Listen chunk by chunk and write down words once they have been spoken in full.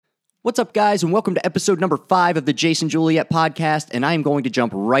What's up, guys, and welcome to episode number 5 of the Jason Juliet podcast, and I am going to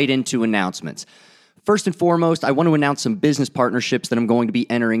jump right into announcements. First and foremost, I want to announce some business partnerships that I'm going to be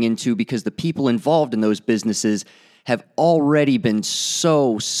entering into because the people involved in those businesses have already been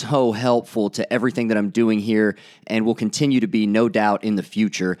so helpful to everything that I'm doing here and will continue to be, no doubt, in the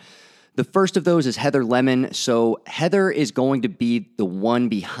future. The first of those is Heather Lemon. So Heather is going to be the one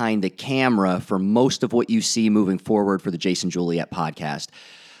behind the camera for most of what you see moving forward for the Jason Juliet podcast.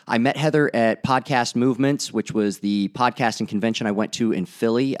 I met Heather at Podcast Movements, which was the podcasting convention I went to in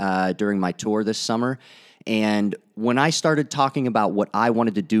Philly during my tour this summer. And when I started talking about what I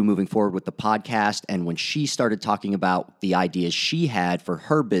wanted to do moving forward with the podcast, and when she started talking about the ideas she had for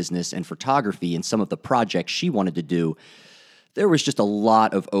her business and photography and some of the projects she wanted to do, there was just a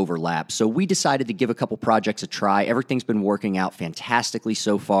lot of overlap. So we decided to give a couple projects a try. Everything's been working out fantastically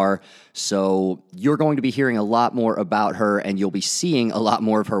so far. So you're going to be hearing a lot more about her, and you'll be seeing a lot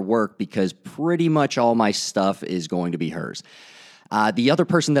more of her work because pretty much all my stuff is going to be hers. The other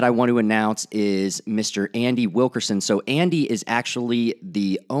person that I want to announce is Mr. Andy Wilkerson. So Andy is actually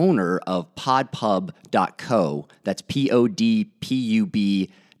the owner of podpub.co. That's podpub.co.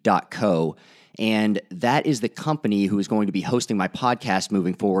 And that is the company who is going to be hosting my podcast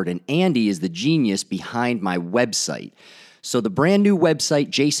moving forward. And Andy is the genius behind my website. So the brand new website,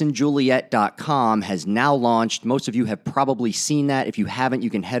 jasonjuliet.com, has now launched. Most of you have probably seen that. If you haven't,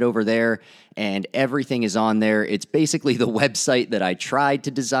 you can head over there and everything is on there. It's basically the website that I tried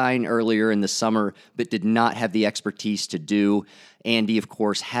to design earlier in the summer, but did not have the expertise to do. Andy, of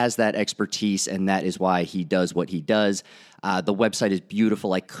course, has that expertise, and that is why he does what he does. The website is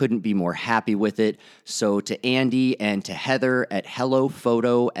beautiful. I couldn't be more happy with it. So to Andy and to Heather at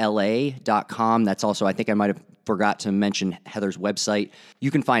hellophotola.com, that's also, I think I might have forgot to mention Heather's website. You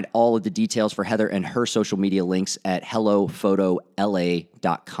can find all of the details for Heather and her social media links at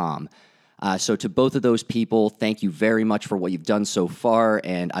hellophotola.com. So to both of those people, thank you very much for what you've done so far,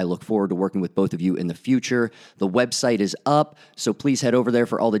 and I look forward to working with both of you in the future. The website is up, so please head over there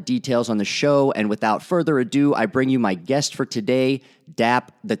for all the details on the show. And without further ado, I bring you my guest for today,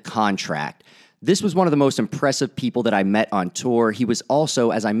 DAP The Contract. This was one of the most impressive people that I met on tour. He was also,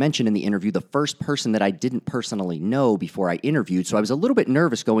 as I mentioned in the interview, the first person that I didn't personally know before I interviewed, so I was a little bit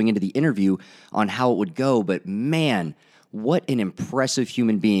nervous going into the interview on how it would go, but man, what an impressive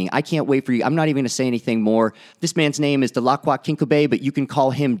human being. I can't wait for you. I'm not even going to say anything more. This man's name is Delacroix Kinkube, but you can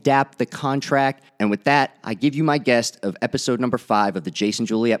call him DAP The Contract. And with that, I give you my guest of episode number 5 of the Jason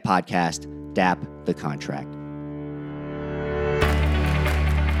Juliet podcast, DAP The Contract.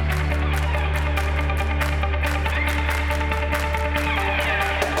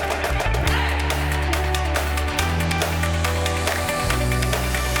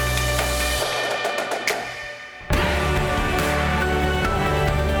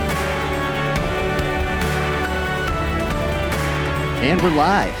 And we're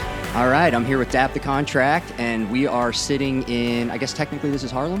live. All right, I'm here with DAP The Contract, and we are sitting in, I guess technically this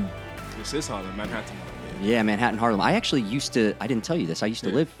is Harlem? This is Harlem, Manhattan. Yeah, Manhattan, Harlem. I actually I didn't tell you this, I used to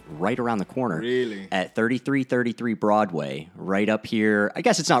live right around the corner. Really? At 3333 Broadway, right up here. I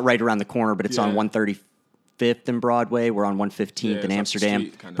guess it's not right around the corner, but it's on 135th and Broadway. We're on 115th in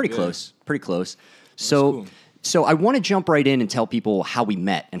Amsterdam. Street, pretty close. That's So, cool. so I want to jump right in and tell people how we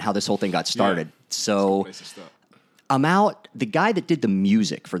met and how this whole thing got started. Yeah. So the guy that did the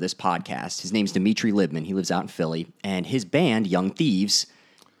music for this podcast, his name's Dimitri Libman. He lives out in Philly, and his band, Young Thieves,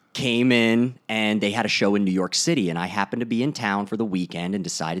 came in, and they had a show in New York City, and I happened to be in town for the weekend and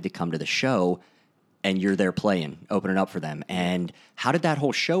decided to come to the show, and you're there playing, opening up for them. And how did that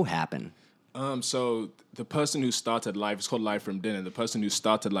whole show happen? So the person who started Live, it's called Live From Dinner. The person who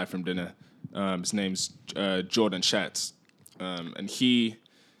started Live From Dinner, his name's Jordan Schatz, and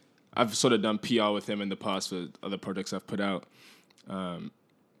I've sort of done PR with him in the past for other projects I've put out.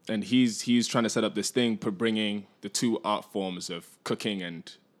 And he's trying to set up this thing for bringing the two art forms of cooking and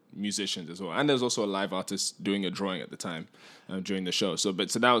musicians as well. And there's also a live artist doing a drawing at the time during the show. So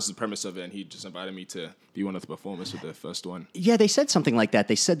that was the premise of it, and he just invited me to be one of the performers for the first one. Yeah, they said something like that.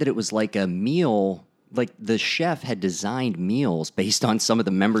 They said that it was like a meal. Like the chef had designed meals based on some of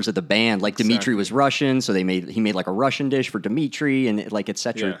the members of the band. Like Dimitri was Russian, so he made like a Russian dish for Dimitri and like et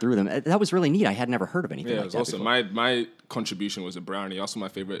cetera through them. That was really neat. I had never heard of anything like that. Also before. my contribution was a brownie. Also, my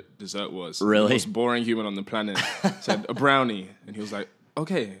favorite dessert was really the most boring human on the planet said a brownie, and he was like,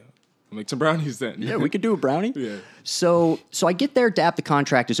 "Okay, I'll make some brownies then." Yeah, we could do a brownie. Yeah. So I get there. DAP The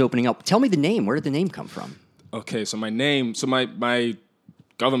Contract is opening up. Tell me the name. Where did the name come from? Okay, so my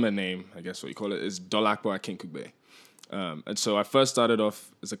government name, I guess what you call it, is Delacroix Kinkube. And so I first started off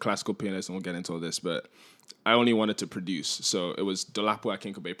as a classical pianist, and we'll get into all this, but I only wanted to produce. So it was Dolapo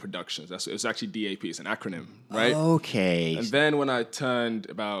Akinkobe Productions. It was actually DAP. It's an acronym, right? Okay. And then when I turned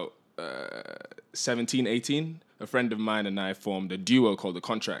about 17, 18, a friend of mine and I formed a duo called The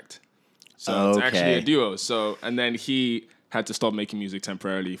Contract. So it's actually a duo. So, and then he had to stop making music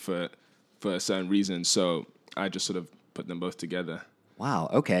temporarily for a certain reason. So I just sort of put them both together. Wow.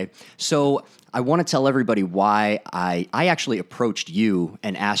 Okay. So I want to tell everybody why I actually approached you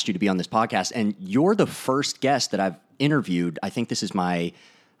and asked you to be on this podcast. And you're the first guest that I've interviewed. I think this is my,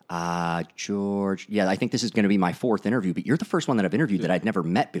 George. Yeah, I think this is going to be my fourth interview, but you're the first one that I've interviewed that I'd never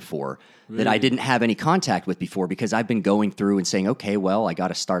met before, that I didn't have any contact with before, because I've been going through and saying, okay, well, I got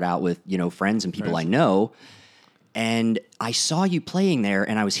to start out with, friends and people I know. And I saw you playing there,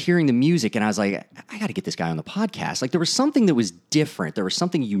 and I was hearing the music, and I was like, I got to get this guy on the podcast. Like, there was something that was different. There was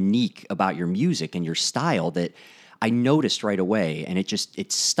something unique about your music and your style that I noticed right away, and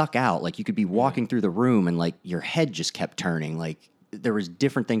it stuck out. Like, you could be walking through the room, and, like, your head just kept turning. Like, there was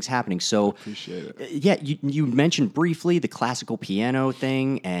different things happening. So, appreciate it. Yeah, you mentioned briefly the classical piano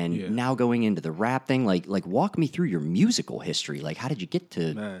thing, and now going into the rap thing. Like, walk me through your musical history. Like, how did you get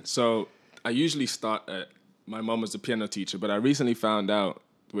to... Man, so I usually start at... My mom was a piano teacher, but I recently found out,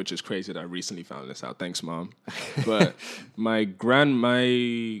 which is crazy that I recently found this out. Thanks, Mom. But my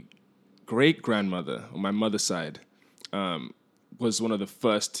great-grandmother, on my mother's side, was one of the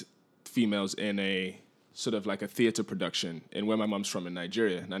first females in a sort of like a theater production in where my mom's from in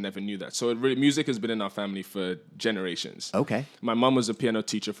Nigeria, and I never knew that. So music has been in our family for generations. Okay. My mom was a piano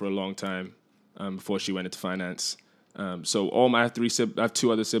teacher for a long time before she went into finance. So I have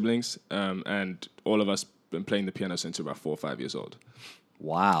two other siblings, and all of us been playing the piano since we're about 4 or 5 years old.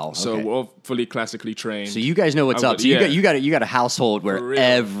 Wow. Okay. So we're all fully classically trained. So you guys know what's up. So you got a household where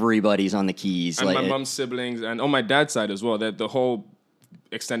everybody's on the keys. And my mom's siblings, and on my dad's side as well, the whole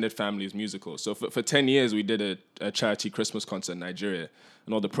extended family is musical. So for 10 years, we did a charity Christmas concert in Nigeria,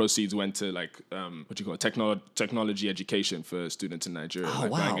 and all the proceeds went to technology education for students in Nigeria,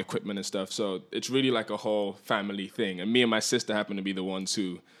 buying equipment and stuff. So it's really like a whole family thing. And me and my sister happen to be the ones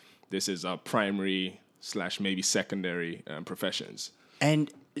who this is our primary / maybe secondary professions.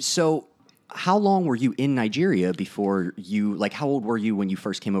 And so how long were you in Nigeria before you, like, how old were you when you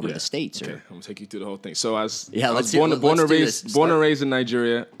first came over to the States? Okay, I'm going to take you through the whole thing. So I was born and raised in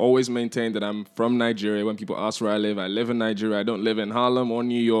Nigeria, always maintained that I'm from Nigeria. When people ask where I live in Nigeria. I don't live in Harlem or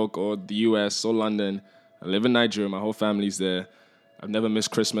New York or the US or London. I live in Nigeria. My whole family's there. I've never missed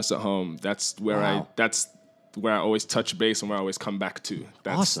Christmas at home. That's where I always touch base and where I always come back to.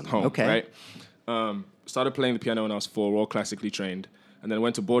 That's awesome. Home, okay. Right? Started playing the piano when I was 4, all classically trained. And then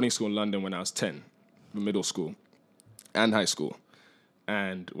went to boarding school in London when I was 10, middle school and high school.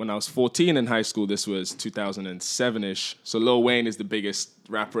 And when I was 14 in high school, this was 2007-ish. So Lil Wayne is the biggest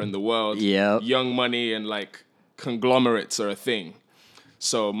rapper in the world. Yep. Young Money and like conglomerates are a thing.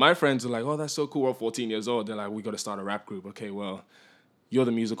 So my friends are like, oh, that's so cool. We're all 14 years old. They're like, we got to start a rap group. Okay, well, you're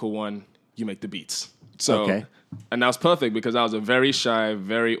the musical one. You make the beats. So, and that was perfect because I was a very shy,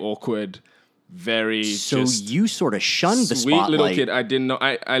 very awkward, you sort of shunned the sweet spotlight. Little kid. I didn't know.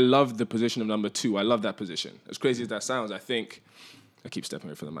 I loved the position of number 2. I love that position. As crazy as that sounds, I think I keep stepping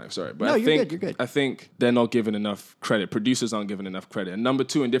away from the mic. Sorry, but no, you're good. I think they're not given enough credit. Producers aren't given enough credit. And number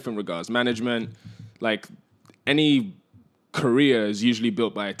 2 in different regards, management, like any career is usually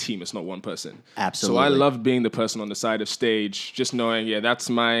built by a team. It's not one person. Absolutely. So I loved being the person on the side of stage, just knowing, that's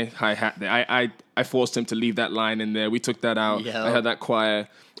my hi-hat there. I forced him to leave that line in there. We took that out. Yep. I had that choir.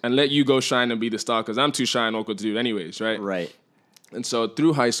 And let you go shine and be the star, because I'm too shy and awkward to do it anyways, right? Right. And so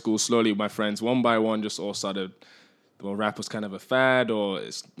through high school, slowly my friends, one by one, just all started, well, rap was kind of a fad, or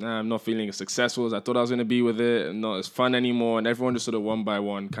I'm not feeling as successful as I thought I was going to be with it, and not as fun anymore, and everyone just sort of one by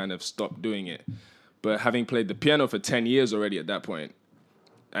one kind of stopped doing it. But having played the piano for 10 years already at that point,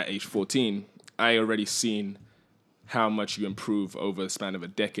 at age 14, I already seen how much you improve over the span of a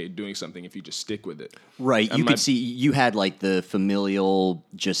decade doing something if you just stick with it. Right. You could see, you had like the familial,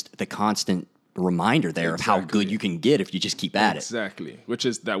 just the constant reminder there of how good you can get if you just keep at it. Exactly. Which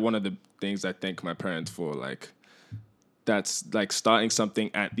is that one of the things I thank my parents for, like, that's like starting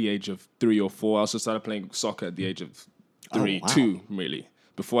something at the age of 3 or 4. I also started playing soccer at the age of 2, really,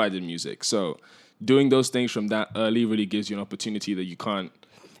 before I did music. So doing those things from that early really gives you an opportunity that you can't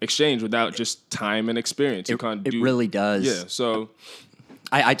exchange without just time and experience. It really does. Yeah. So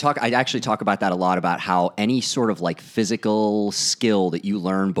I actually talk about that a lot, about how any sort of like physical skill that you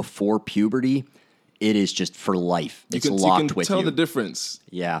learn before puberty, it is just for life. It's locked with you. You can tell the difference.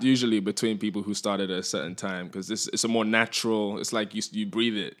 Yeah. Usually between people who started at a certain time, because it's a more natural. It's like you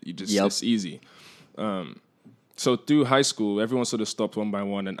breathe it. It's easy. So through high school, everyone sort of stopped one by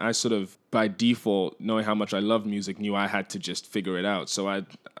one, and I sort of, by default, knowing how much I love music, knew I had to just figure it out. So I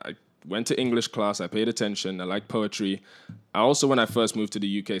went to English class, I paid attention, I liked poetry. I also, when I first moved to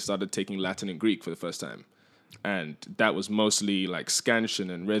the UK, started taking Latin and Greek for the first time. And that was mostly like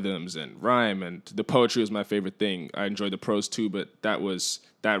scansion and rhythms and rhyme, and the poetry was my favorite thing. I enjoyed the prose too, but that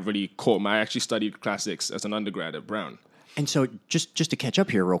really caught me. I actually studied classics as an undergrad at Brown. And so just to catch up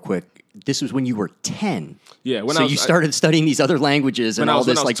here real quick, this was when you were 10. Yeah. You started studying these other languages and all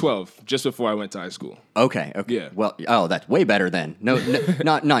this. When I was 12, just before I went to high school. Okay. Yeah. Well, that's way better then. No,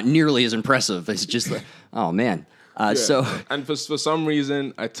 not nearly as impressive. It's just, oh man. Yeah. So. And for some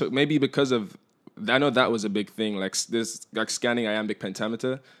reason, I took, maybe because of, I know that was a big thing, like this, like scanning iambic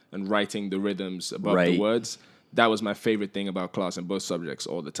pentameter and writing the rhythms above the words. That was my favorite thing about class in both subjects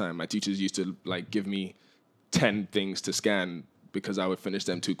all the time. My teachers used to like give me 10 things to scan because I would finish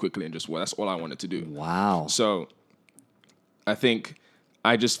them too quickly and that's all I wanted to do. Wow. So I think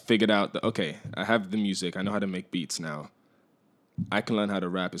I just figured out that, okay, I have the music. I know how to make beats now. I can learn how to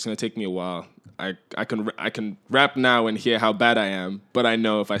rap. It's going to take me a while. I can rap now and hear how bad I am, but I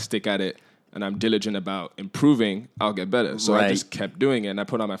know if I stick at it and I'm diligent about improving, I'll get better. So I just kept doing it. And I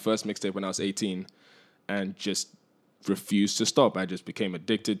put on my first mixtape when I was 18 and just refused to stop. I just became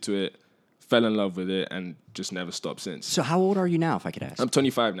addicted to it, fell in love with it, and just never stopped since. So how old are you now, if I could ask? I'm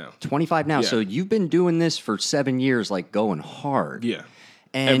 25 now. 25 now. Yeah. So you've been doing this for 7 years, like going hard. Yeah.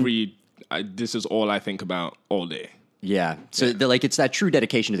 And this is all I think about all day. Yeah. So it's that true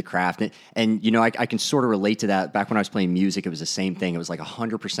dedication to the craft. And you know, I can sort of relate to that. Back when I was playing music, it was the same thing. It was like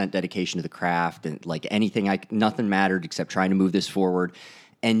 100% dedication to the craft, and like nothing mattered except trying to move this forward.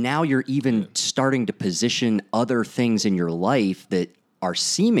 And now you're even starting to position other things in your life that are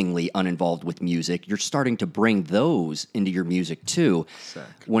seemingly uninvolved with music. You're starting to bring those into your music too.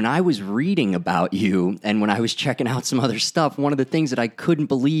 Exactly. When I was reading about you and when I was checking out some other stuff, one of the things that I couldn't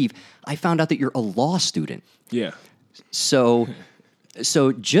believe, I found out that you're a law student. Yeah. So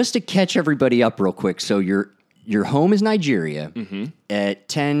just to catch everybody up real quick, so your home is Nigeria. Mm-hmm. At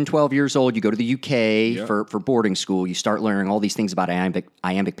 10, 12 years old, you go to the UK for boarding school. You start learning all these things about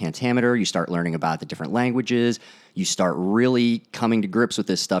iambic pentameter. You start learning about the different languages. You start really coming to grips with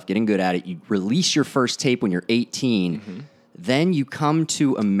this stuff, getting good at it. You release your first tape when you're 18. Mm-hmm. Then you come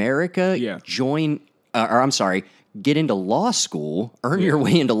to America, get into law school, earn your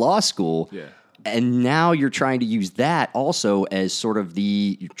way into law school. Yeah. And now you're trying to use that also as sort of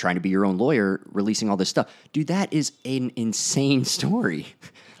you're trying to be your own lawyer, releasing all this stuff. Dude, that is an insane story.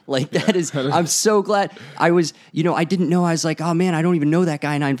 That is, I'm so glad I didn't know. I was like, oh man, I don't even know that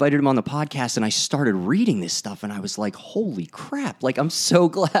guy. And I invited him on the podcast and I started reading this stuff and I was like, holy crap. Like, I'm so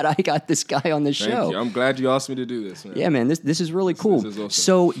glad I got this guy on the show. Thank you. I'm glad you asked me to do this, man. Yeah, man, this is really cool. This is awesome.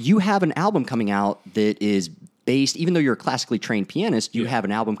 So you have an album coming out that is based, even though you're a classically trained pianist, you have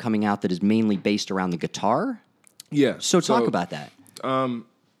an album coming out that is mainly based around the guitar? Yeah. So talk about that.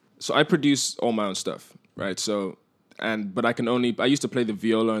 So I produce all my own stuff, right? But I used to play the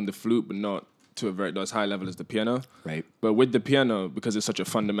viola and the flute, but not to as high level as the piano. Right. But with the piano, because it's such a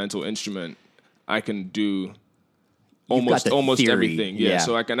fundamental instrument, I can do almost everything. Yeah.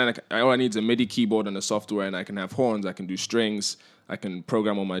 So all I need is a MIDI keyboard and a software, and I can have horns, I can do strings, I can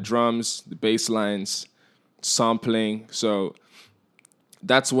program all my drums, the bass lines, sampling. So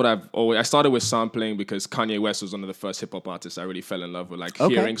that's what I started with sampling because Kanye West was one of the first hip hop artists I really fell in love with,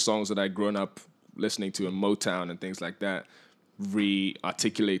 hearing songs that I'd grown up listening to in Motown and things like that,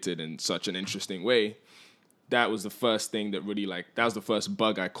 re-articulated in such an interesting way. That was the first thing that really that was the first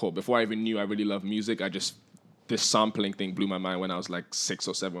bug I caught. Before I even knew I really loved music, this sampling thing blew my mind when I was like 6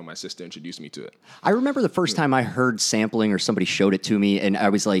 or 7 when my sister introduced me to it. I remember the first time I heard sampling or somebody showed it to me and I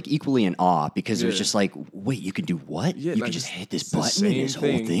was like equally in awe because it was just like, wait, you can do what? Yeah, you can just hit this button and this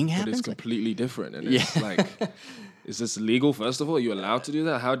whole thing happens? But it's completely different. And it's like, is this legal, first of all? Are you allowed to do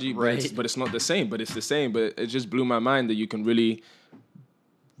that? How do you... Right. But it's not the same, but it's the same. But it just blew my mind that you can really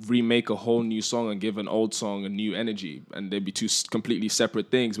remake a whole new song and give an old song a new energy. And they'd be two completely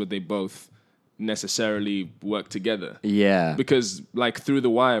separate things, but they both necessarily work together. Yeah. Because Through the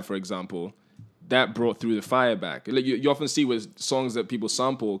Wire, for example, that brought Through the Fire back. You often see with songs that people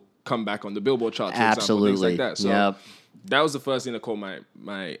sample come back on the Billboard charts, for example, things like that. So that was the first thing that caught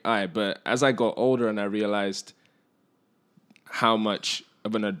my eye. But as I got older and I realized how much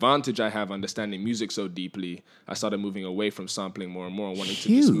of an advantage I have understanding music so deeply, I started moving away from sampling more and more and wanting to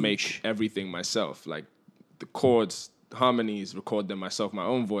just make everything myself. Like the chords, harmonies, record them myself, my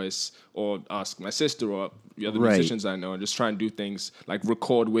own voice, or ask my sister or the other musicians I know, and just try and do things like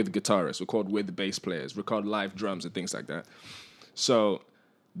record with guitarists, record with bass players, record live drums and things like that. So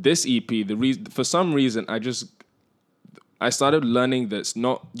this EP, for some reason, I started learning that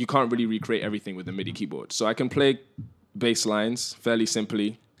you can't really recreate everything with the MIDI keyboard. So I can play bass lines fairly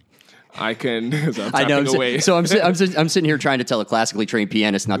simply. I can. So I'm tapping away. So I'm sitting here trying to tell a classically trained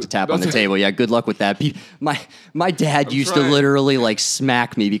pianist not to tap on the table. Yeah, good luck with that. My dad used to literally like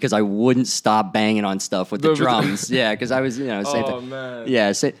smack me because I wouldn't stop banging on stuff with the drums. Yeah, because I was, same thing. Man.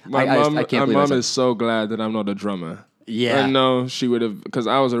 Yeah, My mom is so glad that I'm not a drummer. Yeah. I know she would have, because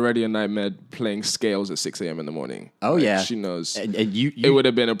I was already a nightmare playing scales at 6 a.m. in the morning. Oh, yeah. She knows. And you it would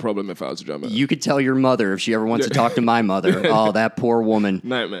have been a problem if I was a drummer. You could tell your mother if she ever wants to talk to my mother. Oh, that poor woman.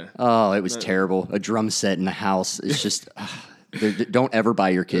 Nightmare. Oh, it was terrible. A drum set in the house. It's just, don't ever buy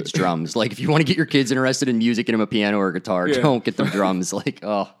your kids drums. Like, if you want to get your kids interested in music, get them a piano or a guitar. Yeah. Don't get them drums. Like,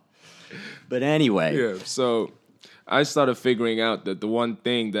 oh. But anyway. Yeah, so I started figuring out that the one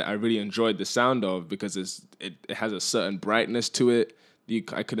thing that I really enjoyed the sound of, because it has a certain brightness to it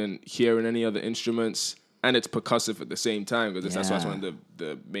I couldn't hear in any other instruments, and it's percussive at the same time, because that's why it's one of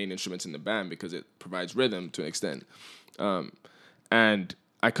the main instruments in the band, because it provides rhythm to an extent. And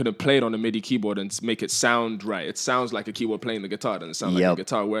I couldn't play it on a MIDI keyboard and make it sound right. It sounds like a keyboard playing the guitar. It doesn't sound like a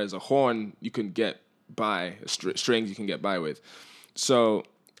guitar, whereas a horn you can get by, strings you can get by with. So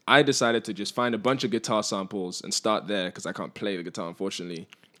I decided to just find a bunch of guitar samples and start there, because I can't play the guitar, unfortunately.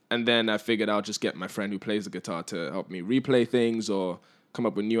 And then I figured I'll just get my friend who plays the guitar to help me replay things or come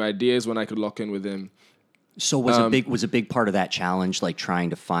up with new ideas when I could lock in with him. So was a big part of that challenge, like trying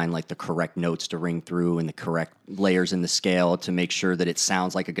to find like the correct notes to ring through and the correct layers in the scale to make sure that it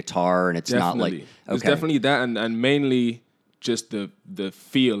sounds like a guitar and it's not like... Okay. It's definitely that, and mainly just the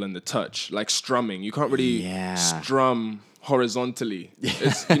feel and the touch, like strumming. You can't really strum horizontally.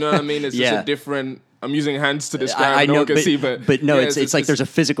 It's, you know what I mean? It's just a different... I'm using hands to describe. I know, no one can see, but no, it's like there's a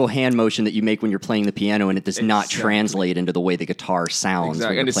physical hand motion that you make when you're playing the piano, and it does not translate into the way the guitar sounds.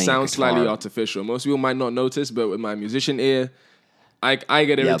 Exactly, and it sounds slightly artificial. Most people might not notice, but with my musician ear, I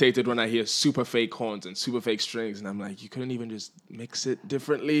get irritated when I hear super fake horns and super fake strings, and I'm like, you couldn't even just mix it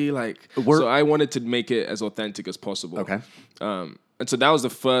differently, like. So I wanted to make it as authentic as possible. Okay, and so that was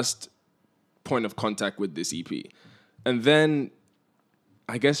the first point of contact with this EP, and then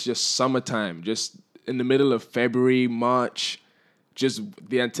I guess just summertime, just in the middle of February, March,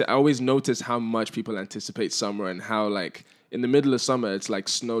 I always notice how much people anticipate summer, and how like in the middle of summer, it's like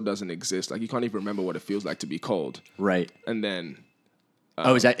snow doesn't exist. Like you can't even remember what it feels like to be cold. Right. And then...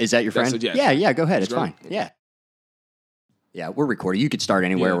 is that your friend? Yeah, go ahead. It's fine. Yeah, we're recording. You could start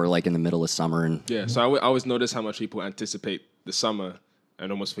anywhere. We're like in the middle of summer. And yeah, so I always notice how much people anticipate the summer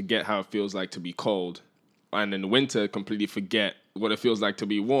and almost forget how it feels like to be cold. And in the winter, completely forget what it feels like to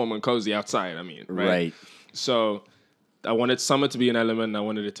be warm and cozy outside. I mean, right? So I wanted summer to be an element, and I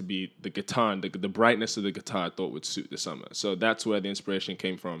wanted it to be the guitar, and the brightness of the guitar I thought would suit the summer. So that's where the inspiration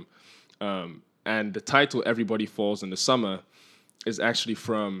came from. And the title, Everybody Falls in the Summer, is actually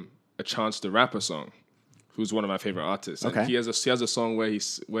from a Chance the Rapper song, who's one of my favorite artists. Okay. And he has a song where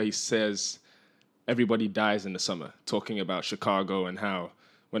he says, everybody dies in the summer, talking about Chicago and how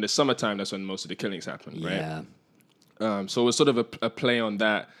when it's summertime, that's when most of the killings happen, right? Yeah. So it was sort of a play on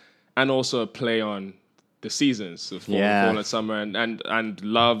that, and also a play on the seasons, so fall and summer, and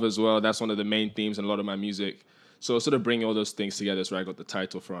love as well. That's one of the main themes in a lot of my music. So sort of bringing all those things together is where I got the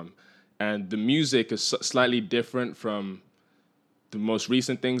title from. And the music is slightly different from the most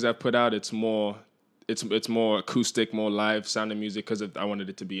recent things I've put out. It's more acoustic, more live sounding music, because I wanted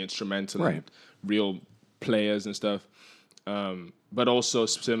it to be instrumental and real players and stuff. But also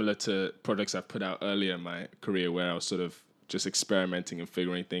similar to projects I've put out earlier in my career, where I was sort of just experimenting and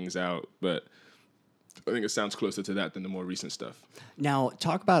figuring things out. But I think it sounds closer to that than the more recent stuff. Now,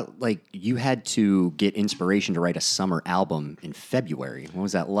 talk about, like, you had to get inspiration to write a summer album in February. What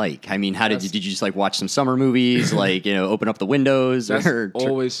was that like? I mean, did you just, like, watch some summer movies, like, open up the windows? That's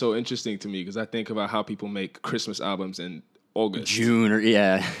always so interesting to me, because I think about how people make Christmas albums in August. June,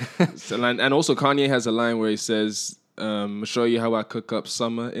 And also Kanye has a line where he says... I'll show you how I cook up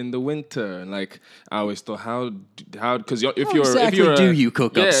summer in the winter. And like, I always thought, how, because if you're do you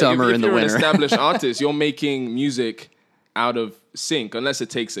cook up summer in the winter? If you're an established artist, you're making music out of sync, unless it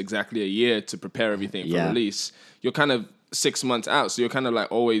takes exactly a year to prepare everything for release. You're kind of 6 months out, so you're kind of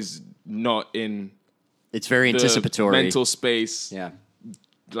like always not in. It's very anticipatory mental space. Yeah,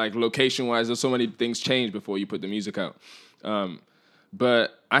 like location wise, there's so many things change before you put the music out.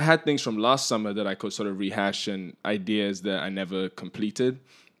 But I had things from last summer that I could sort of rehash, and ideas that I never completed.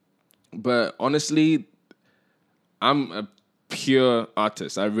 But honestly, I'm a pure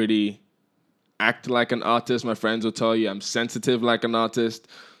artist. I really act like an artist. My friends will tell you I'm sensitive like an artist.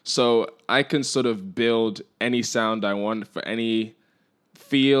 So I can sort of build any sound I want for any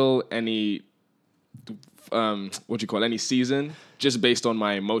feel, any any season just based on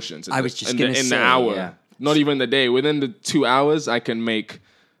my emotions. I was just gonna say, in the hour, yeah. not even the day. Within the 2 hours, I can make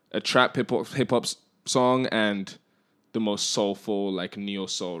a trap hip hop song and the most soulful, like neo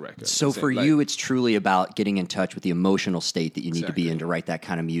soul record. So for you, it's truly about getting in touch with the emotional state that you need to be in to write that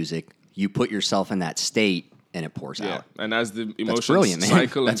kind of music. You put yourself in that state, and it pours out. And as the emotions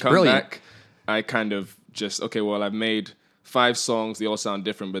cycle and come back, I kind of just, okay, well, I've made 5 songs. They all sound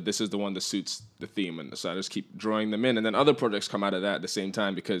different, but this is the one that suits the theme. And so I just keep drawing them in. And then other projects come out of that at the same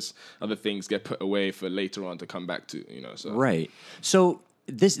time because other things get put away for later on to come back to, So. Right. So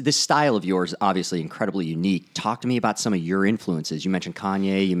this style of yours, obviously incredibly unique. Talk to me about some of your influences. You mentioned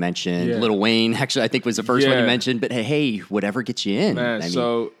Kanye. You mentioned Lil Wayne. Actually, I think was the first one you mentioned. But hey, whatever gets you in. Man,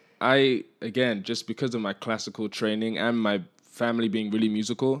 so again, just because of my classical training and my family being really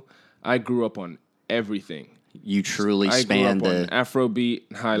musical, I grew up on everything. You truly spanned on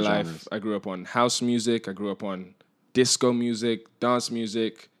Afrobeat, high life. Genres. I grew up on house music. I grew up on disco music, dance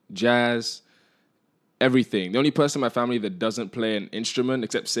music, jazz, everything. The only person in my family that doesn't play an instrument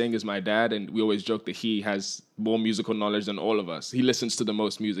except sing is my dad, and we always joke that he has more musical knowledge than all of us. He listens to the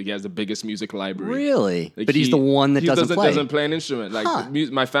most music. He has the biggest music library. Really? But he's the one that doesn't play. Doesn't play an instrument.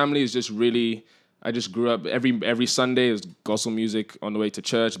 Like my family is just really. I just grew up every Sunday. It was gospel music on the way to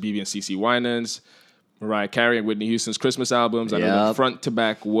church. BB and CC Winans, Mariah Carey and Whitney Houston's Christmas albums. I know them front to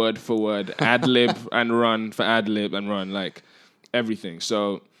back, word for word, ad lib and run for ad lib and run, like everything.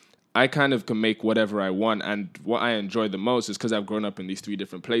 So I kind of can make whatever I want, and what I enjoy the most is because I've grown up in these 3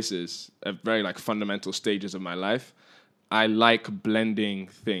 different places at very like fundamental stages of my life. I like blending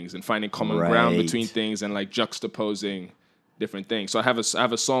things and finding common ground between things and like juxtaposing different things. So I have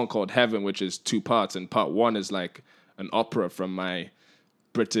a song called Heaven, which is 2 parts, and part 1 is like an opera from my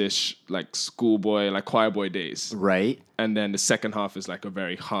British like schoolboy, like choir boy days. Right. And then the second half is like a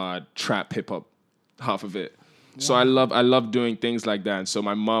very hard trap hip hop half of it. Yeah. So I love doing things like that. And so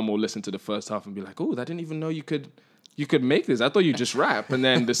my mom will listen to the first half and be like, "Oh, I didn't even know you could make this. I thought you just rap." And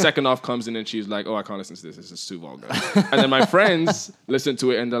then the second half comes in and she's like, "Oh, I can't listen to this. This is too vulgar." And then my friends listen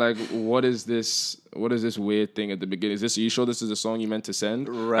to it and they're like, "What is this? What is this weird thing at the beginning? Are you sure this is a song you meant to send?"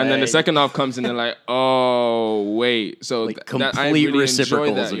 Right. And then the second half comes in and they're like, "Oh, wait." So like complete really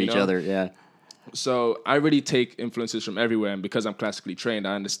reciprocals of each other. Yeah. So I really take influences from everywhere, and because I'm classically trained,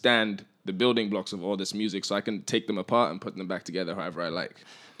 I understand the building blocks of all this music, so I can take them apart and put them back together however I like.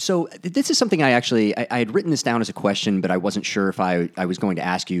 So this is something I had written this down as a question, but I wasn't sure if I was going to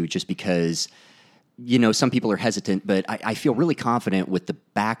ask you, just because, some people are hesitant, but I feel really confident with the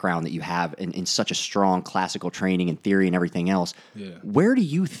background that you have in such a strong classical training and theory and everything else. Yeah. Where do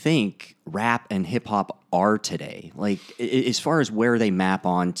you think rap and hip hop are today? Like, as far as where they map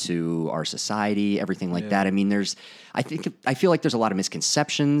onto our society, everything like that. I mean, I feel like there's a lot of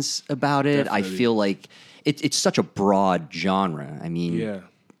misconceptions about it. Definitely. I feel like it's such a broad genre. I mean,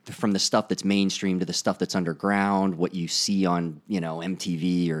 from the stuff that's mainstream to the stuff that's underground, what you see on,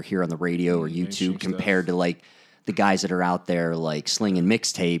 MTV or here on the radio or YouTube, compared to like the guys that are out there like slinging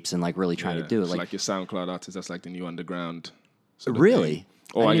mixtapes and like really trying to do it. Like your SoundCloud artists, that's like the new underground. Really?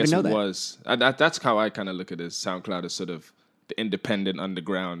 Oh, I guess it was. That's how I kind of look at it. SoundCloud is sort of the independent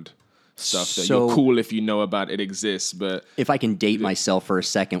underground stuff that you're cool if you know about it exists. But if I can date myself for a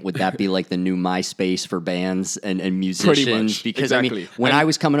second, would that be like the new MySpace for bands and musicians? Pretty much. Because I mean, when I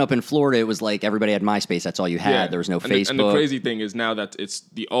was coming up in Florida, it was like everybody had MySpace. That's all you had. There was no Facebook. And the crazy thing is now that it's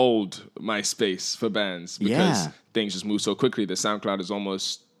the old MySpace for bands, because things just move so quickly that SoundCloud is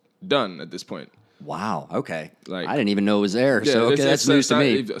almost done at this point. Wow. Okay. Like, I didn't even know it was there. Yeah, so that's news to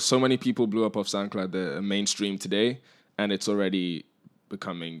me. So many people blew up off SoundCloud. They're mainstream today, and it's already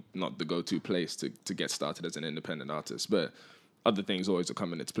becoming not the go-to place to get started as an independent artist. But other things always will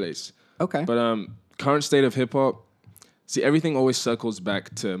come in its place. Okay. But current state of hip hop. See, everything always circles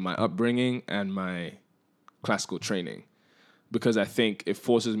back to my upbringing and my classical training, because I think it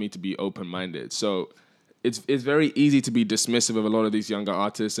forces me to be open-minded. So it's very easy to be dismissive of a lot of these younger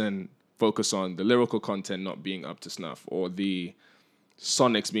artists and focus on the lyrical content not being up to snuff, or the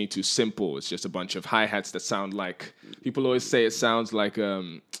sonics being too simple. It's just a bunch of hi-hats that sound like, people always say it sounds like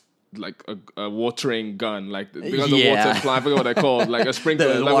a watering gun, like the water supply, I forget what they're called, like a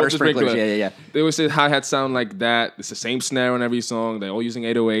sprinkler, the water sprinkler. Yeah. They always say hi-hats sound like that. It's the same snare on every song. They're all using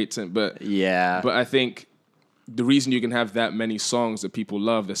 808s, but I think the reason you can have that many songs that people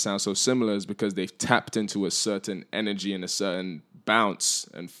love that sound so similar is because they've tapped into a certain energy and a certain bounce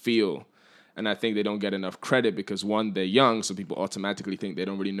and feel. And I think they don't get enough credit because, one, they're young, so people automatically think they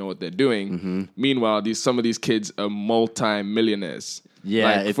don't really know what they're doing. Mm-hmm. Meanwhile, some of these kids are multi-millionaires.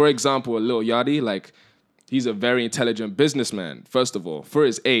 Yeah. Like, for example, Lil Yachty, he's a very intelligent businessman, first of all. For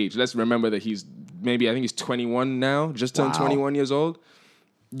his age, let's remember that he's maybe I think he's 21 now, just turned Wow. 21 years old.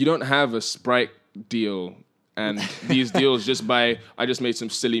 You don't have a Sprite deal and these deals just by, I just made some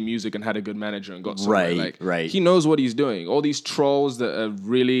silly music and had a good manager and got somewhere. Right. He knows what he's doing. All these trolls that are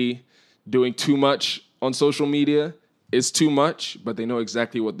really doing too much on social media is too much, but they know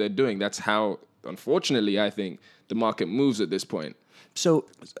exactly what they're doing. That's how, unfortunately, I think the market moves at this point. So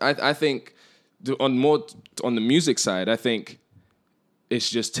I think on the music side, I think it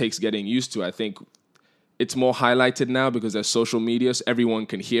just takes getting used to. I think it's more highlighted now because there's social media, so everyone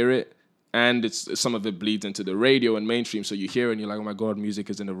can hear it. And it's some of it bleeds into the radio and mainstream, so you hear it and you're like, oh my God, music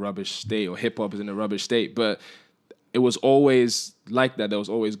is in a rubbish state, or hip-hop is in a rubbish state. But it was always like that. There was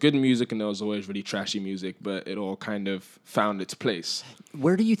always good music and there was always really trashy music, but it all kind of found its place.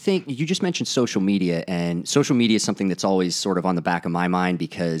 where do you think, you just mentioned social media, and social media is something that's always sort of on the back of my mind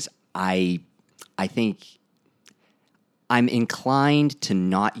because I think I'm inclined to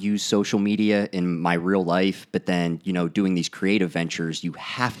not use social media in my real life, but then, doing these creative ventures, you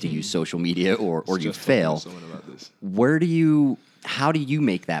have to use social media or you fail. Someone about this. How do you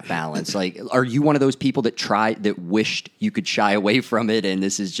make that balance? Like, are you one of those people that wished you could shy away from it and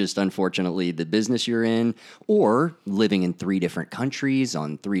this is just unfortunately the business you're in? Or living in 3 different countries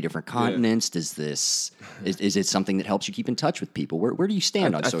on 3 different continents, is it something that helps you keep in touch with people? Where do you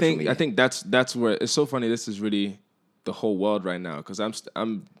stand on social media? I think that's where it's so funny. This is really the whole world right now, because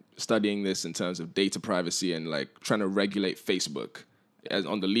I'm studying this in terms of data privacy and like trying to regulate Facebook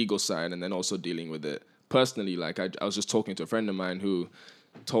on the legal side, and then also dealing with it personally. Like I was just talking to a friend of mine who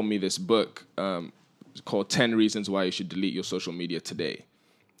told me this book called 10 Reasons Why You Should Delete Your Social Media Today,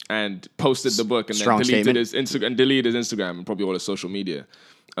 and posted the book and then deleted his Instagram and probably all his social media.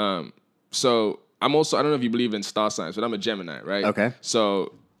 So I'm also, I don't know if you believe in star signs, but I'm a Gemini, right? Okay.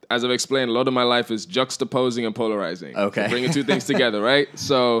 So as I've explained, a lot of my life is juxtaposing and polarizing. Okay. So bringing 2 things together, right?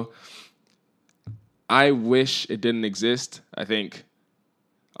 So I wish it didn't exist. I think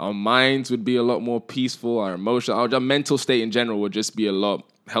our minds would be a lot more peaceful. Our our mental state in general would just be a lot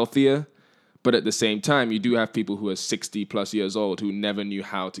healthier. But at the same time, you do have people who are 60 plus years old who never knew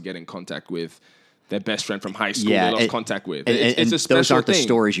how to get in contact with their best friend from high school. They lost contact with. It's a special those aren't thing. the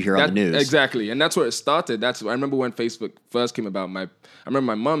stories you hear on the news. Exactly. And that's where it started. I remember when Facebook first came about, I remember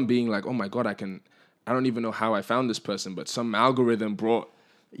my mom being like, oh my God, I don't even know how I found this person, but some algorithm brought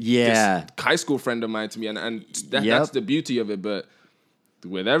this high school friend of mine to me. And that's the beauty of it. But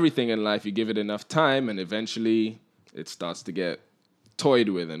with everything in life, you give it enough time and eventually it starts to get toyed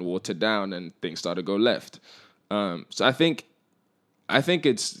with and watered down and things start to go left. So I think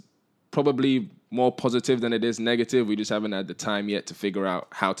it's probably more positive than it is negative. We just haven't had the time yet to figure out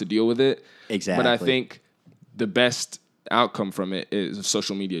how to deal with it. Exactly. But I think the best outcome from it is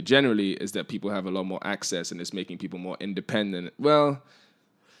social media generally is that people have a lot more access and it's making people more independent. Well,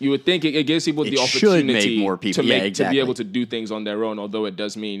 you would think it gives people the opportunity more people. to be able to do things on their own, although it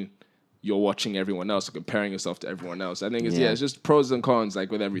does mean you're watching everyone else or comparing yourself to everyone else. I think it's just pros and cons, like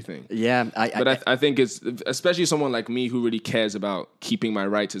with everything. Yeah. I think it's, especially someone like me who really cares about keeping my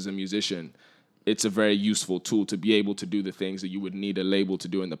rights as a musician, it's a very useful tool to be able to do the things that you would need a label to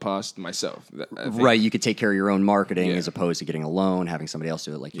do in the past myself. Right, you could take care of your own marketing as opposed to getting a loan, having somebody else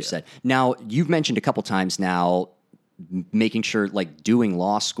do it, like you said. Now, you've mentioned a couple times now making sure, like doing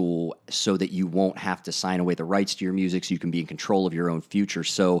law school so that you won't have to sign away the rights to your music so you can be in control of your own future.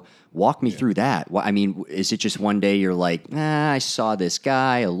 So walk me through that. I mean, is it just one day you're like, I saw this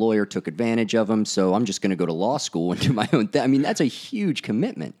guy, a lawyer took advantage of him, so I'm just going to go to law school and do my own thing? I mean, that's a huge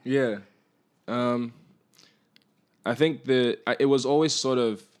commitment. Yeah. I think it was always sort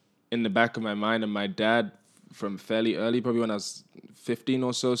of in the back of my mind, and my dad from fairly early, probably when I was 15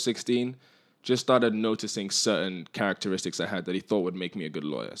 or so, 16, just started noticing certain characteristics I had that he thought would make me a good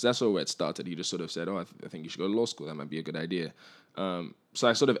lawyer. So that's where it started. He just sort of said, I think you should go to law school. That might be a good idea. So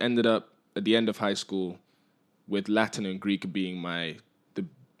I sort of ended up at the end of high school with Latin and Greek being the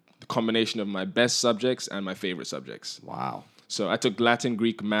combination of my best subjects and my favorite subjects. Wow. So I took Latin,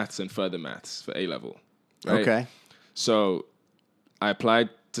 Greek, maths, and further maths for A-level. Right? Okay. So I applied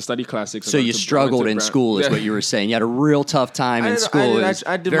to study classics. So you struggled in school is what you were saying. You had a real tough time in school.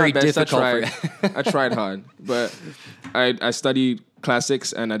 I did very my best. difficult. I tried hard. But I studied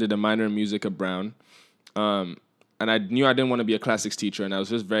classics and I did a minor in music at Brown. And I knew I didn't want to be a classics teacher, and I was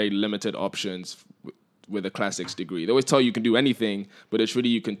just very limited options with a classics degree. They always tell you can do anything, but it's really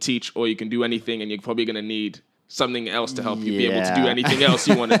you can teach or you can do anything, and you're probably going to need something else to help you be able to do anything else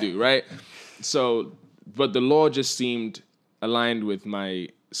you want to do, right? So, but the law just seemed aligned with my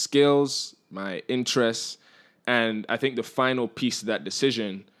skills, my interests, and I think the final piece of that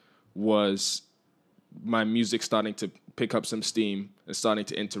decision was my music starting to pick up some steam and starting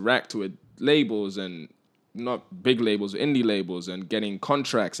to interact with labels and not big labels, indie labels, and getting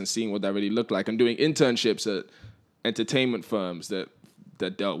contracts and seeing what that really looked like, and doing internships at entertainment firms that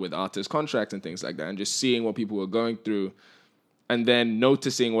dealt with artist contracts and things like that, and just seeing what people were going through, and then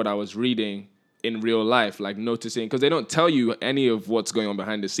noticing what I was reading in real life, like noticing, because they don't tell you any of what's going on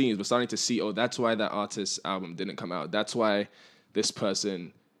behind the scenes, but starting to see, oh, that's why that artist's album didn't come out. That's why this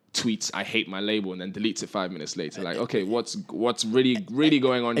person tweets, I hate my label, and then deletes it 5 minutes later. Like, okay, what's really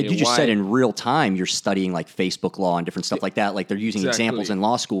going on here? And you just said in real time you're studying like Facebook law and different stuff like that. Like they're using examples in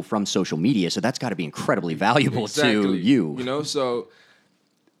law school from social media. So that's got to be incredibly valuable to you. You know, so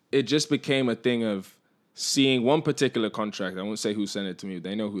it just became a thing of seeing one particular contract. I won't say who sent it to me.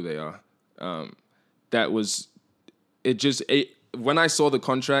 They know who they are. When I saw the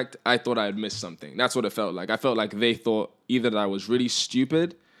contract, I thought I had missed something. That's what it felt like. I felt like they thought either that I was really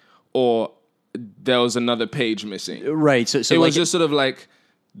stupid or there was another page missing. Right. So it was just sort of like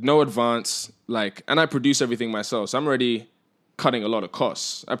no advance, like, and I produce everything myself. So I'm already cutting a lot of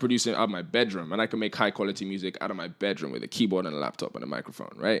costs. I produce it out of my bedroom, and I can make high quality music out of my bedroom with a keyboard and a laptop and a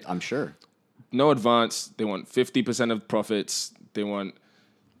microphone, right? I'm sure. No advance. They want 50% of profits. They want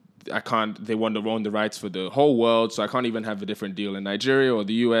to own the rights for the whole world, so I can't even have a different deal in Nigeria or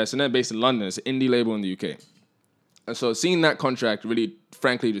the US. And then based in London, it's an indie label in the UK. And so seeing that contract really,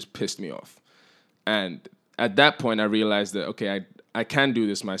 frankly, just pissed me off. And at that point, I realized that, okay, I can do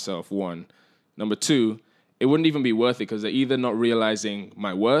this myself, one. Number two, it wouldn't even be worth it because they're either not realizing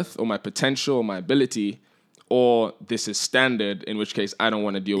my worth or my potential or my ability, or this is standard, in which case I don't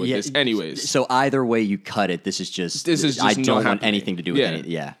want to deal with this anyways. So either way you cut it, this is just I don't want anything to do with it.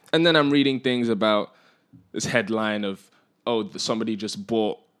 Yeah. And then I'm reading things about this headline of, somebody just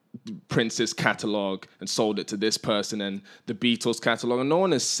bought Prince's catalog and sold it to this person, and the Beatles catalog, and no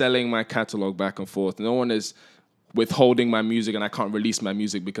one is selling my catalog back and forth. No one is withholding my music, and I can't release my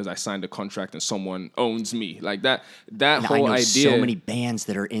music because I signed a contract and someone owns me. Like that whole idea. So many bands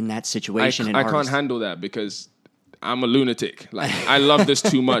that are in that situation. I can't handle that because I'm a lunatic. Like I love this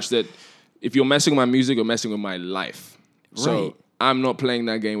too much that if you're messing with my music, you're messing with my life. So right. I'm not playing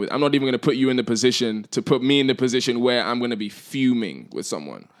that game I'm not even going to put you in the position to put me in the position where I'm going to be fuming with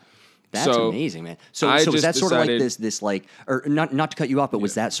someone. That's amazing, man. So was that sort of like this like, or not to cut you off, but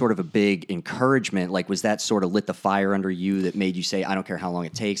was that sort of a big encouragement? Like, was that sort of lit the fire under you that made you say, I don't care how long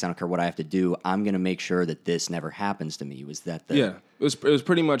it takes, I don't care what I have to do, I'm going to make sure that this never happens to me? Was that the... Yeah, it was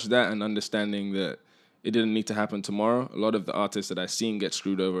pretty much that, and understanding that it didn't need to happen tomorrow. A lot of the artists that I've seen get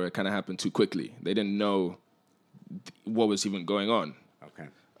screwed over, it kind of happened too quickly. They didn't know what was even going on. Okay.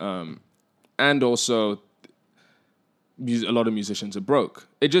 And also, a lot of musicians are broke.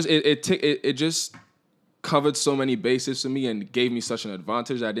 It just covered so many bases for me and gave me such an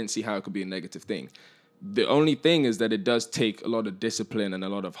advantage that I didn't see how it could be a negative thing. The only thing is that it does take a lot of discipline and a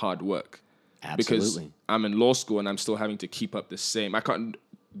lot of hard work. Absolutely. Because I'm in law school and I'm still having to keep up the same.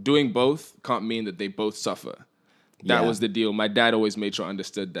 Doing both can't mean that they both suffer. That was the deal. My dad always made sure I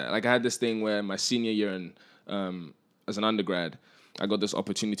understood that. Like I had this thing where my senior year as an undergrad, I got this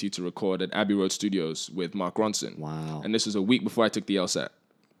opportunity to record at Abbey Road Studios with Mark Ronson. Wow. And this was a week before I took the LSAT.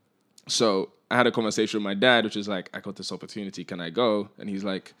 So I had a conversation with my dad, which is like, I got this opportunity, can I go? And he's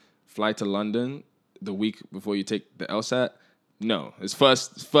like, fly to London the week before you take the LSAT? No. His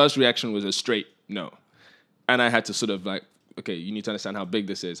first reaction was a straight no. And I had to sort of like, okay, you need to understand how big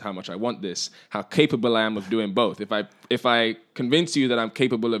this is, how much I want this, how capable I am of doing both. If I convince you that I'm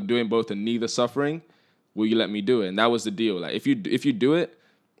capable of doing both and neither suffering, will you let me do it? And that was the deal. Like if you do it,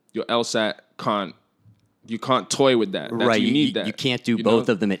 your LSAT you can't toy with that. Right. You need that. You can't do both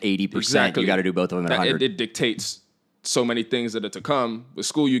of them at 80%. Exactly. You got to do both of them at 100%. It dictates so many things that are to come. The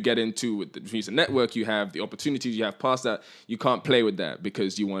school you get into, with the music network you have, the opportunities you have past that, you can't play with that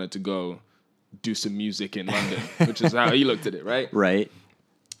because you wanted to go do some music in London, which is how he looked at it, right? Right.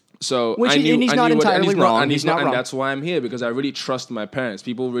 So and he's not entirely wrong. And that's why I'm here, because I really trust my parents.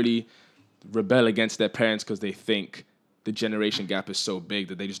 People really rebel against their parents because they think the generation gap is so big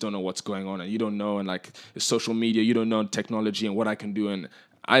that they just don't know what's going on, and you don't know, and like social media, you don't know technology and what I can do. And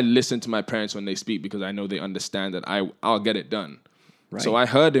I listen to my parents when they speak because I know they understand that I'll get it done. Right. So I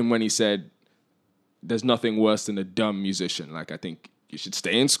heard him when he said, there's nothing worse than a dumb musician. Like, I think you should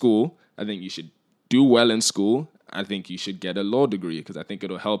stay in school. I think you should do well in school. I think you should get a law degree because I think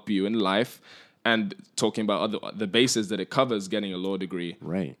it'll help you in life. And talking about the bases that it covers, getting a law degree.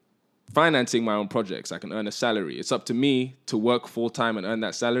 Right. Financing my own projects. I can earn a salary. It's up to me to work full-time and earn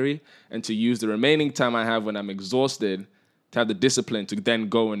that salary, and to use the remaining time I have when I'm exhausted to have the discipline to then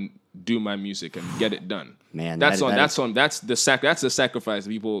go and do my music and get it done. Man, that's the sacrifice.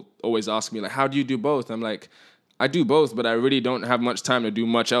 People always ask me, like, how do you do both? I'm like, I do both, but I really don't have much time to do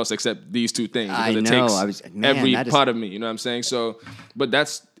much else except these two things. Because it takes every part of me, you know what I'm saying? So, but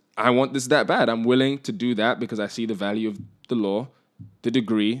I want this that bad. I'm willing to do that because I see the value of the law, the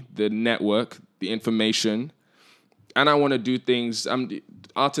degree, the network, the information, and I want to do things.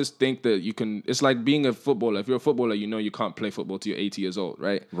 Artists think that you can. It's like being a footballer. If you're a footballer, you know you can't play football till you're 80 years old,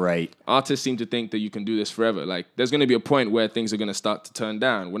 right? Right. Artists seem to think that you can do this forever. Like there's going to be a point where things are going to start to turn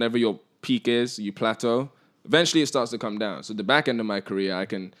down. Whenever your peak is, you plateau. Eventually, it starts to come down. So the back end of my career, I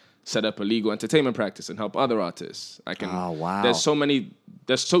can set up a legal entertainment practice and help other artists. I can. Oh wow.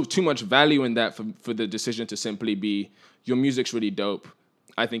 There's too much value in that for the decision to simply be your music's really dope.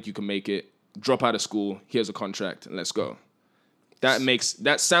 I think you can make it. Drop out of school. Here's a contract and let's go.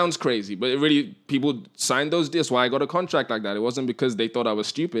 That sounds crazy, but it really, people signed those deals. Why I got a contract like that? It wasn't because they thought I was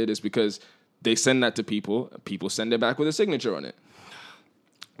stupid. It's because they send that to people. People send it back with a signature on it.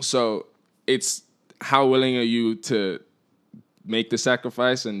 So it's how willing are you to make the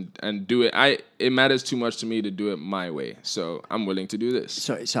sacrifice and do it? It matters too much to me to do it my way. So I'm willing to do this.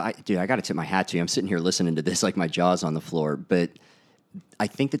 So I got to tip my hat to you. I'm sitting here listening to this like my jaw's on the floor. But I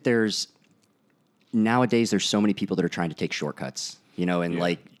think that nowadays there's so many people that are trying to take shortcuts, and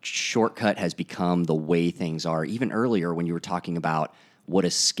like shortcut has become the way things are. Even earlier when you were talking about what a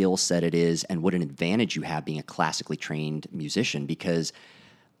skill set it is and what an advantage you have being a classically trained musician, because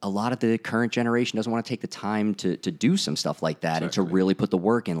a lot of the current generation doesn't want to take the time to do some stuff like that. Exactly. And to really put the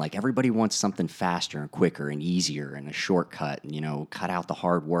work in. Like everybody wants something faster and quicker and easier and a shortcut and, cut out the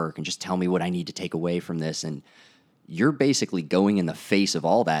hard work and just tell me what I need to take away from this. And you're basically going in the face of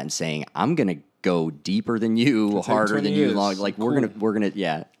all that and saying, I'm going to go deeper than you, harder than you. Like cool. we're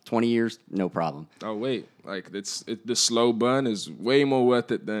gonna 20 years, no problem. Oh wait, like the slow burn is way more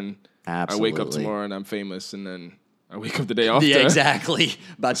worth it than Absolutely. I wake up tomorrow and I'm famous and then I wake up the day after. Yeah, exactly.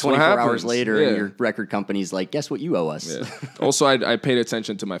 About 24 hours later, and your record company's like, guess what you owe us? Yeah. Also, I paid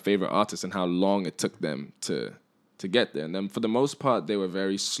attention to my favorite artists and how long it took them to get there. And then for the most part, they were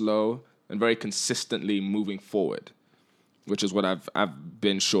very slow and very consistently moving forward, which is what I've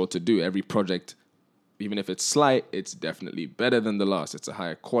been sure to do. Every project, even if it's slight, it's definitely better than the last. It's a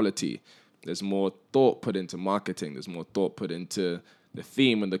higher quality. There's more thought put into marketing. There's more thought put into the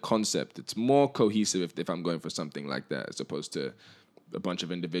theme and the concept. It's more cohesive if I'm going for something like that as opposed to a bunch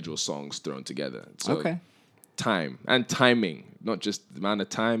of individual songs thrown together. So okay. Time and timing, not just the amount of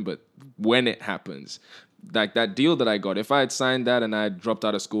time, but when it happens. Like that deal that I got, if I had signed that and I had dropped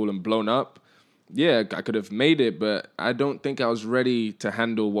out of school and blown up, yeah, I could have made it, but I don't think I was ready to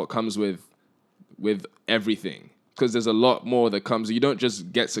handle what comes with everything. Because there's a lot more that comes. You don't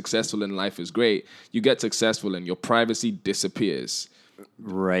just get successful and life is great. You get successful and your privacy disappears.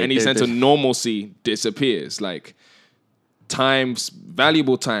 Right. Any sense of normalcy disappears. Like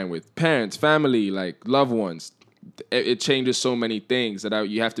valuable time with parents, family, like loved ones. It changes so many things that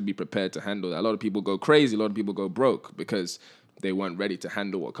you have to be prepared to handle that. A lot of people go crazy. A lot of people go broke because they weren't ready to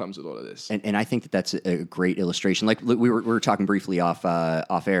handle what comes with all of this. And I think that's a great illustration. Like we were talking briefly off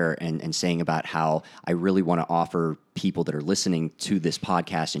air and saying about how I really want to offer people that are listening to this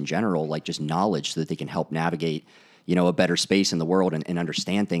podcast in general, like just knowledge so that they can help navigate, a better space in the world and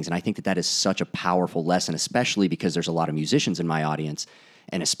understand things. And I think that is such a powerful lesson, especially because there's a lot of musicians in my audience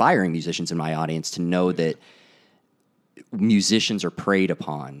and aspiring musicians in my audience to know that musicians are preyed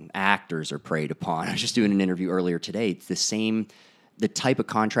upon, actors are preyed upon. I was just doing an interview earlier today. It's the type of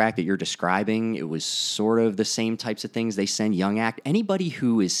contract that you're describing. It was sort of the same types of things they send young anybody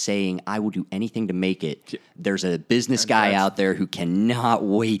who is saying, I will do anything to make it. There's a business guy out there who cannot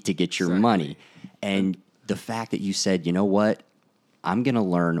wait to get your money. And the fact that you said, you know what, I'm going to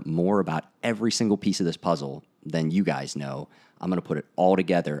learn more about every single piece of this puzzle than you guys know. I'm going to put it all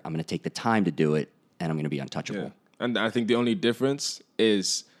together. I'm going to take the time to do it, and I'm going to be untouchable. Yeah. And I think the only difference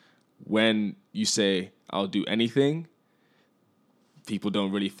is when you say, I'll do anything, people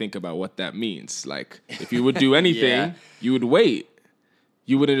don't really think about what that means. Like, if you would do anything, you would wait.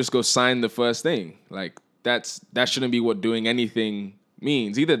 You wouldn't just go sign the first thing. Like, that shouldn't be what doing anything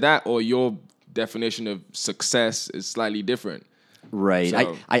means. Either that or your definition of success is slightly different. Right.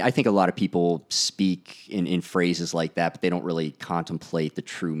 So, I think a lot of people speak in phrases like that, but they don't really contemplate the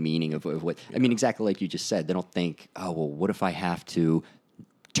true meaning of what... Yeah. I mean, exactly like you just said. They don't think, oh, well, what if I have to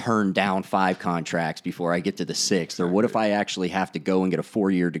turn down 5 contracts before I get to the 6th? Or what if I actually have to go and get a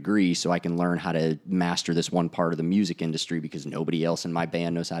 4-year degree so I can learn how to master this one part of the music industry because nobody else in my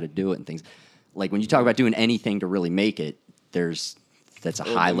band knows how to do it and things. Like, when you talk about doing anything to really make it, that's a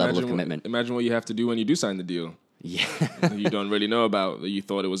high level of commitment. Imagine what you have to do when you do sign the deal. Yeah. You don't really know about, that you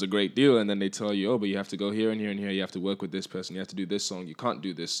thought it was a great deal, and then they tell you, oh, but you have to go here and here and here, you have to work with this person, you have to do this song, you can't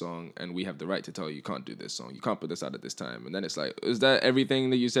do this song, and we have the right to tell you can't do this song, you can't put this out at this time. And then it's like, is that everything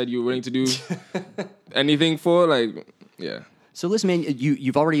that you said you were willing to do anything for? Like, yeah. So listen, man,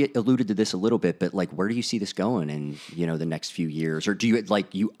 you've already alluded to this a little bit, but like, where do you see this going in, the next few years? Or do you,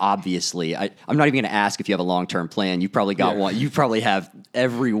 like, you obviously, I'm not even going to ask if you have a long-term plan. You probably got one. You probably have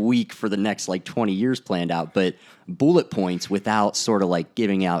every week for the next, like, 20 years planned out, but bullet points without sort of like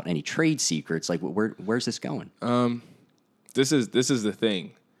giving out any trade secrets. Like, where's this going? This is the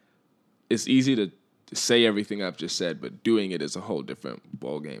thing. It's easy to say everything I've just said, but doing it is a whole different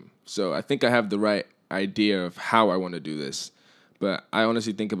ballgame. So I think I have the right idea of how I want to do this. But I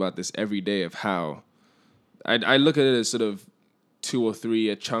honestly think about this every day of how I look at it as sort of 2 or 3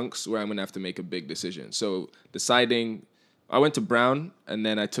 year chunks where I'm going to have to make a big decision. So deciding, I went to Brown and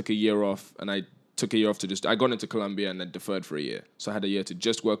then I took a year off, and I took a year off I got into Columbia and then deferred for a year. So I had a year to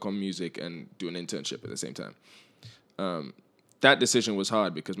just work on music and do an internship at the same time. That decision was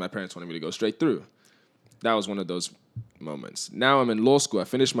hard because my parents wanted me to go straight through. That was one of those moments. Now I'm in law school. I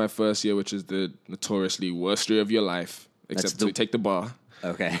finished my first year, which is the notoriously worst year of your life. Except to take the bar.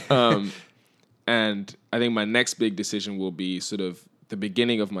 Okay. And I think my next big decision will be sort of the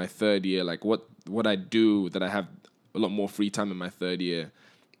beginning of my third year, like what I do that I have a lot more free time in my third year,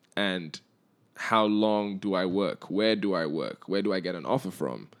 and how long do I work? Where do I work? Where do I get an offer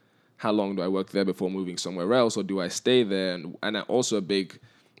from? How long do I work there before moving somewhere else, or do I stay there? And also a big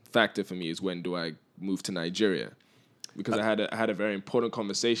factor for me is, when do I move to Nigeria? Because I had a very important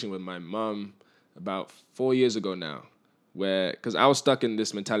conversation with my mom about 4 years ago now, because I was stuck in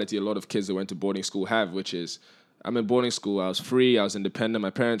this mentality a lot of kids that went to boarding school have, which is, I'm in boarding school, I was free, I was independent, my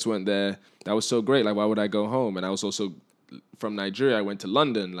parents weren't there, that was so great, like, why would I go home? And I was also, from Nigeria, I went to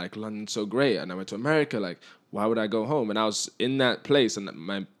London, like, London's so great, and I went to America, like, why would I go home? And I was in that place, and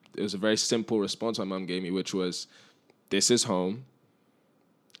it was a very simple response my mom gave me, which was, this is home,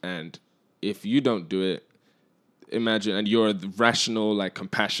 and if you don't do it, imagine, and you're a rational, like,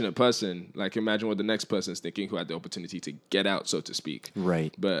 compassionate person, like, imagine what the next person's thinking who had the opportunity to get out, so to speak.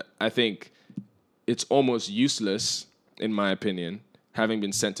 Right. But I think it's almost useless, in my opinion, having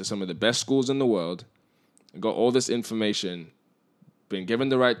been sent to some of the best schools in the world, got all this information, been given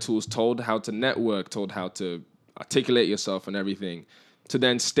the right tools, told how to network, told how to articulate yourself and everything, to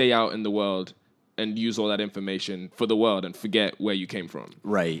then stay out in the world and use all that information for the world and forget where you came from.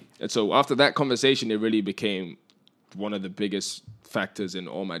 Right. And so after that conversation, it really became one of the biggest factors in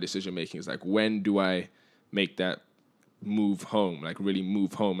all my decision making. Is like, when do I make that move home, like really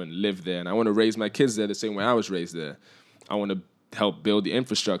move home and live there? And I want to raise my kids there the same way I was raised there. I want to help build the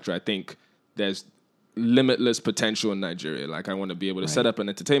infrastructure. I think there's limitless potential in Nigeria. Like, I want to be able to set up an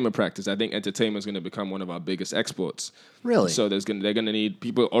entertainment practice. I think entertainment is going to become one of our biggest exports. Really? So they're going to need,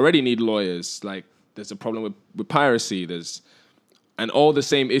 people already need lawyers. Like, there's a problem with piracy. And all the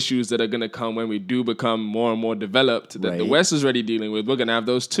same issues that are going to come when we do become more and more developed that the West is already dealing with, we're going to have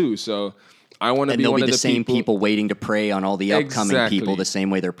those too. So I want to be one of the same people waiting to prey on all the upcoming people the same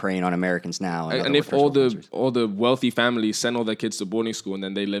way they're preying on Americans now. And if all the wealthy families send all their kids to boarding school and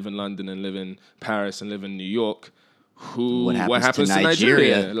then they live in London and live in Paris and live in New York, what happens to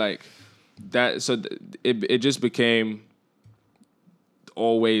Nigeria? Like that. So it just became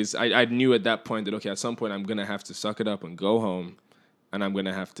always, I knew at that point that, okay, at some point I'm going to have to suck it up and go home, and I'm going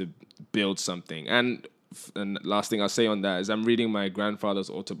to have to build something. And last thing I'll say on that is, I'm reading my grandfather's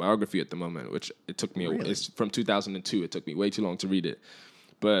autobiography at the moment, which it took me, it's from 2002. It took me way too long to read it.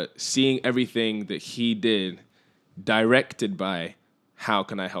 But seeing everything that he did directed by, how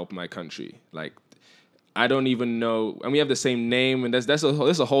can I help my country? Like, I don't even know, and we have the same name, and that's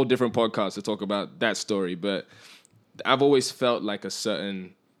a whole different podcast to talk about that story. But I've always felt like a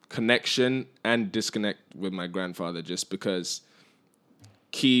certain connection and disconnect with my grandfather, just because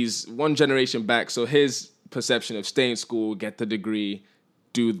he's one generation back. So his perception of stay in school, get the degree,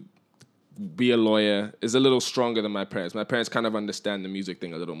 be a lawyer is a little stronger than my parents. My parents kind of understand the music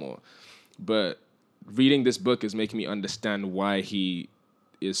thing a little more. But reading this book is making me understand why he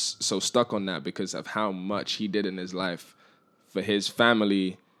is so stuck on that, because of how much he did in his life for his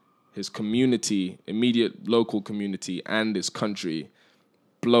family, his community, immediate local community, and his country.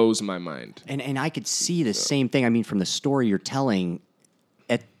 Blows my mind. And I could see the same thing. I mean, from the story you're telling,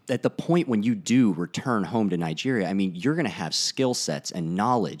 at the point when you do return home to Nigeria, I mean, you're going to have skill sets and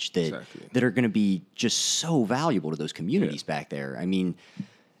knowledge that are going to be just so valuable to those communities back there. I mean,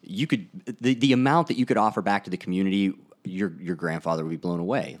 you could the amount that you could offer back to the community, your grandfather would be blown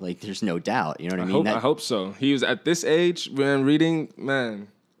away. Like, there's no doubt. You know what I mean? I hope so. He was at this age when reading, man,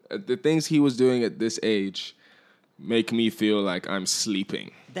 the things he was doing at this age, make me feel like I'm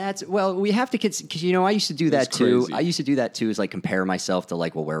sleeping. We have to, because I used to do that too. Crazy. I used to do that too, is like compare myself to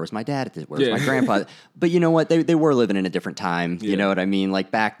like, well, where was my dad at this? Where was my grandpa? But you know what? They were living in a different time. You know what I mean?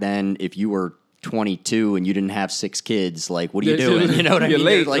 Like back then, if you were 22 and you didn't have 6 kids, like, what are you doing? You know what I mean?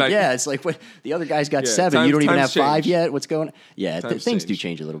 Late, like, yeah, it's like, what, the other guy's got 7. You don't even have 5 yet. What's going on? Yeah, things do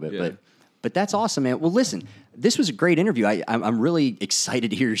change a little bit, but that's awesome, man. Well, listen, this was a great interview. I'm really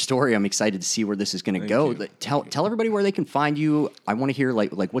excited to hear your story. I'm excited to see where this is going to go. Tell everybody where they can find you. I want to hear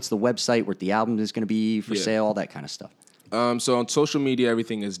like what's the website, where the album is going to be for sale, all that kind of stuff. So on social media,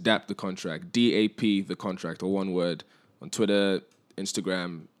 everything is DAP The Contract, DAP The Contract, or one word. On Twitter,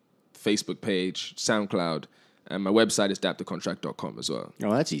 Instagram, Facebook page, SoundCloud, and my website is dapthecontract.com as well.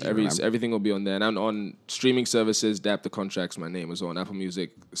 Oh, that's easy. Everything will be on there. And on streaming services, DAP The Contract's my name as well, on Apple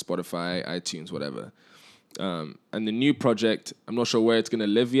Music, Spotify, iTunes, whatever. And the new project, I'm not sure where it's going to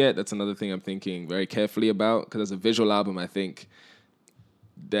live yet. That's another thing I'm thinking very carefully about, because as a visual album, I think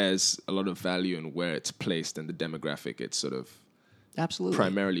there's a lot of value in where it's placed and the demographic it's sort of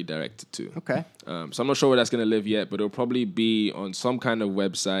primarily directed to. Okay. So I'm not sure where that's going to live yet, but it'll probably be on some kind of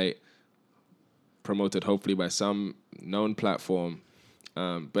website, promoted hopefully by some known platform.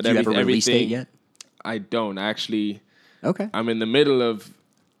 But do you have a release date yet? I don't actually. Okay. I'm in the middle of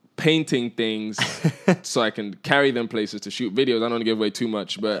painting things so I can carry them places to shoot videos. I don't want to give away too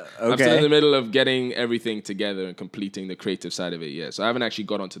much, but I'm still in the middle of getting everything together and completing the creative side of it yet. So I haven't actually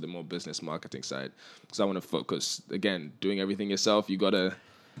got onto the more business marketing side, because I want to focus, again, doing everything yourself. You gotta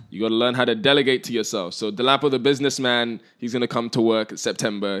learn how to delegate to yourself. So Delapo the businessman, he's gonna come to work in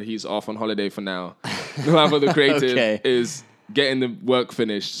September. He's off on holiday for now. Delapo the creative is getting the work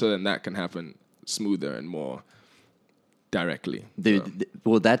finished so then that can happen smoother and more directly.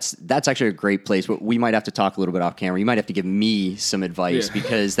 Well, that's actually a great place. We might have to talk a little bit off camera. You might have to give me some advice,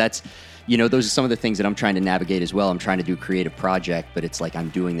 because that's, those are some of the things that I'm trying to navigate as well. I'm trying to do a creative project, but it's like I'm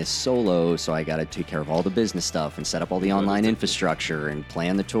doing this solo, so I got to take care of all the business stuff and set up all the online infrastructure and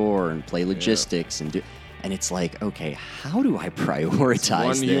plan the tour and play logistics and it's like, okay, how do I prioritize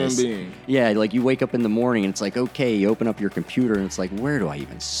one this? Human being. Yeah, like you wake up in the morning and it's like, okay, you open up your computer and it's like, where do I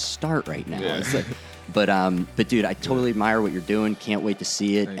even start right now? Yeah. It's like, but dude, I totally admire what you're doing. Can't wait to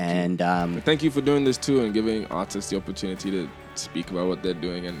see it. Thank you for doing this too, and giving artists the opportunity to speak about what they're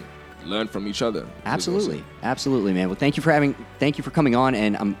doing and learn from each other. Absolutely, man. Well, thank you for coming on,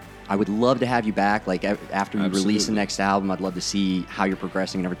 and I would love to have you back. Like after you release the next album, I'd love to see how you're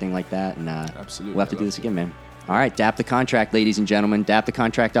progressing and everything like that. And we'll have to do this again, man. All right, DAP The Contract, ladies and gentlemen.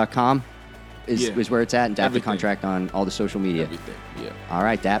 DAPthecontract.com is where it's at, and DAP The Contract on all the social media. Everything, yeah. All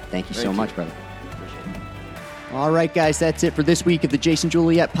right, DAP, thank you so much, brother. All right, guys, that's it for this week of the Jason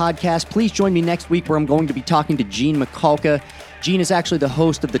Juliet podcast. Please join me next week, where I'm going to be talking to Gene Mikulka. Gene is actually the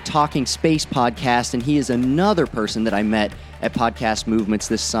host of the Talking Space podcast, and he is another person that I met at Podcast Movements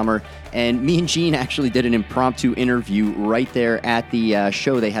this summer. And me and Gene actually did an impromptu interview right there at the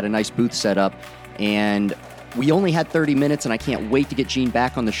show. They had a nice booth set up, and we only had 30 minutes, and I can't wait to get Gene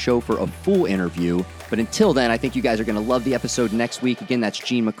back on the show for a full interview. But until then, I think you guys are going to love the episode next week. Again, that's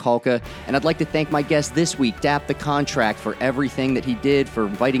Gene Mikulka. And I'd like to thank my guest this week, DAP The Contract, for everything that he did, for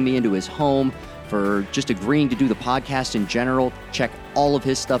inviting me into his home, for just agreeing to do the podcast in general. Check all of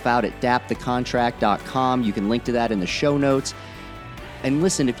his stuff out at dapthecontract.com. You can link to that in the show notes. And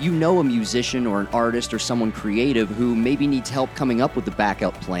listen, if you know a musician or an artist or someone creative who maybe needs help coming up with the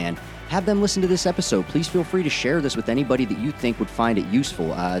backup plan, have them listen to this episode. Please feel free to share this with anybody that you think would find it useful.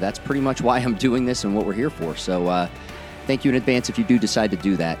 That's pretty much why I'm doing this and what we're here for. So thank you in advance if you do decide to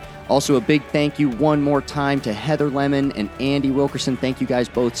do that. Also, a big thank you one more time to Heather Lemon and Andy Wilkerson. Thank you guys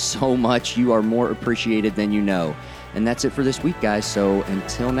both so much. You are more appreciated than you know. And that's it for this week, guys. So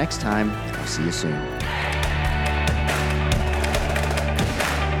until next time, I'll see you soon.